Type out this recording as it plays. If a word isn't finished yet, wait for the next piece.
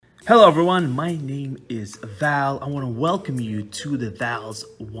Hello everyone, my name is Val. I want to welcome you to the Val's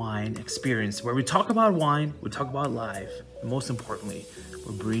Wine Experience, where we talk about wine, we talk about life, and most importantly,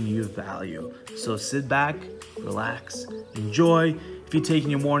 we bring you value. So sit back, relax, enjoy. If you're taking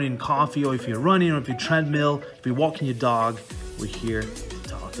your morning coffee, or if you're running, or if you're treadmill, if you're walking your dog, we're here to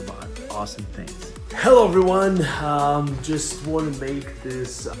talk about awesome things. Hello everyone, just want to make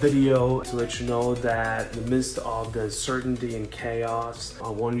this video to let you know that in the midst of the uncertainty and chaos, I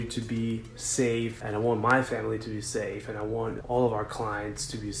want you to be safe, and I want my family to be safe, and I want all of our clients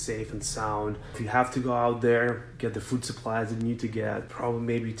to be safe and sound. If you have to go out there, get the food supplies that you need to get, probably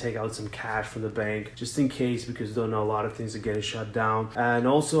maybe take out some cash from the bank, just in case, because you don't know, a lot of things are getting shut down. And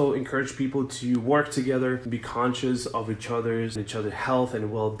also encourage people to work together and be conscious of each other's health and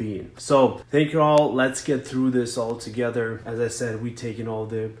well-being. So thank you all. Let's get through this all together. As I said, we're taking all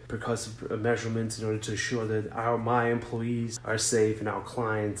the precautionary measurements in order to ensure that my employees are safe and our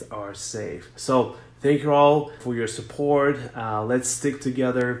clients are safe. So thank you all for your support. Let's stick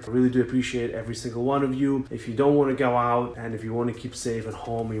together. I really do appreciate every single one of you. If you don't want to go out, and if you want to keep safe at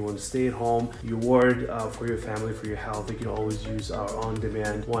home, you want to stay at home, you're worried for your family, for your health, you can always use our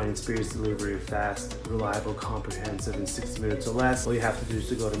on-demand wine and spirits delivery. Fast, reliable, comprehensive, in 60 minutes or less. All you have to do is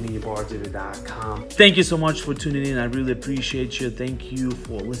to go to minibardavid.com. Thank you so much for tuning in. I really appreciate you. Thank you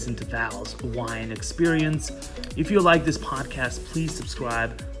for listening to Val's Wine Experience. If you like this podcast, please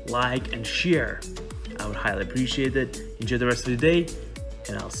subscribe, like, and share. I would highly appreciate it. Enjoy the rest of the day,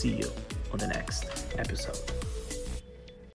 and I'll see you on the next episode.